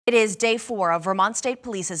It is day 4 of Vermont State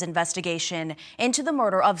Police's investigation into the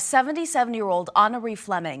murder of 77-year-old Anna-Marie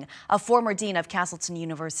Fleming, a former dean of Castleton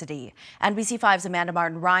University. NBC5's Amanda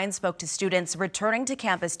Martin-Ryan spoke to students returning to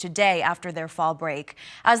campus today after their fall break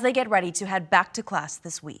as they get ready to head back to class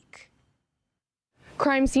this week.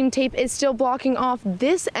 Crime scene tape is still blocking off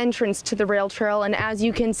this entrance to the rail trail, and as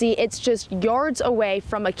you can see, it's just yards away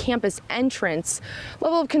from a campus entrance.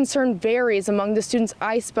 Level of concern varies among the students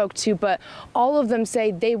I spoke to, but all of them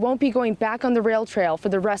say they won't be going back on the rail trail for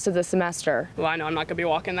the rest of the semester. Well, I know I'm not going to be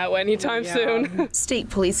walking that way anytime soon. State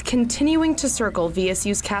police continuing to circle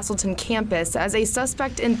VSU's Castleton campus as a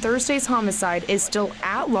suspect in Thursday's homicide is still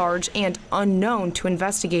at large and unknown to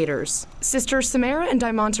investigators. Sisters Samara and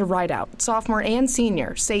Diamanta Rideout, sophomore and senior,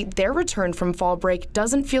 say their return from fall break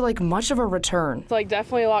doesn't feel like much of a return. It's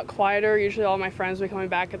definitely a lot quieter. Usually all my friends will be coming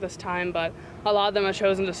back at this time, but a lot of them have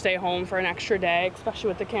chosen to stay home for an extra day, especially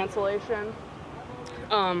with the cancellation.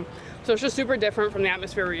 So it's just super different from the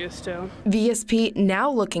atmosphere we're used to. VSP now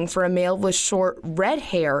looking for a male with short red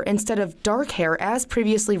hair instead of dark hair as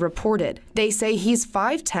previously reported. They say he's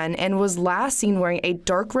 5'10" and was last seen wearing a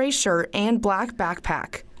dark gray shirt and black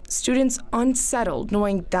backpack. Students unsettled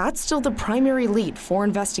knowing that's still the primary lead for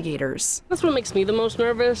investigators. That's what makes me the most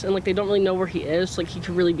nervous, and they don't really know where he is. He could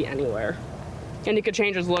really be anywhere. And he could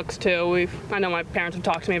change his looks too. I know my parents have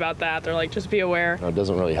talked to me about that. They're like, just be aware. It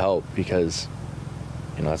doesn't really help because,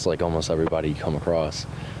 that's almost everybody you come across.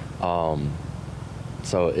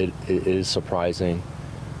 So it is surprising.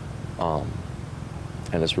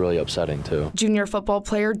 And it's really upsetting, too. Junior football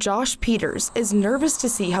player Josh Peters is nervous to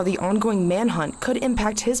see how the ongoing manhunt could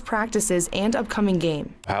impact his practices and upcoming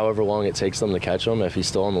game. However long it takes them to catch him, if he's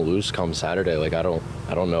still on the loose come Saturday, I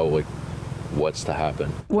don't know what's to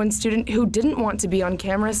happen. One student who didn't want to be on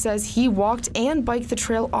camera says he walked and biked the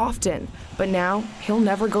trail often, but now he'll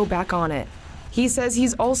never go back on it. He says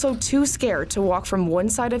he's also too scared to walk from one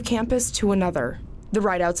side of campus to another. The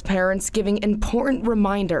Rideout's parents giving important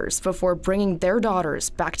reminders before bringing their daughters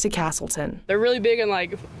back to Castleton. They're really big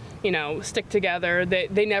on stick together.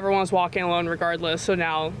 They never want us walking alone regardless. So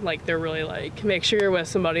now they're really make sure you're with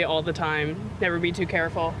somebody all the time. Never be too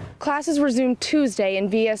careful. Classes resume Tuesday and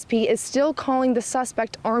VSP is still calling the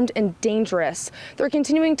suspect armed and dangerous. They're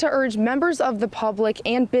continuing to urge members of the public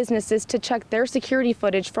and businesses to check their security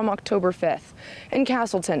footage from October 5th. In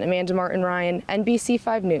Castleton, Amanda Martin-Ryan,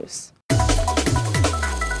 NBC5 News.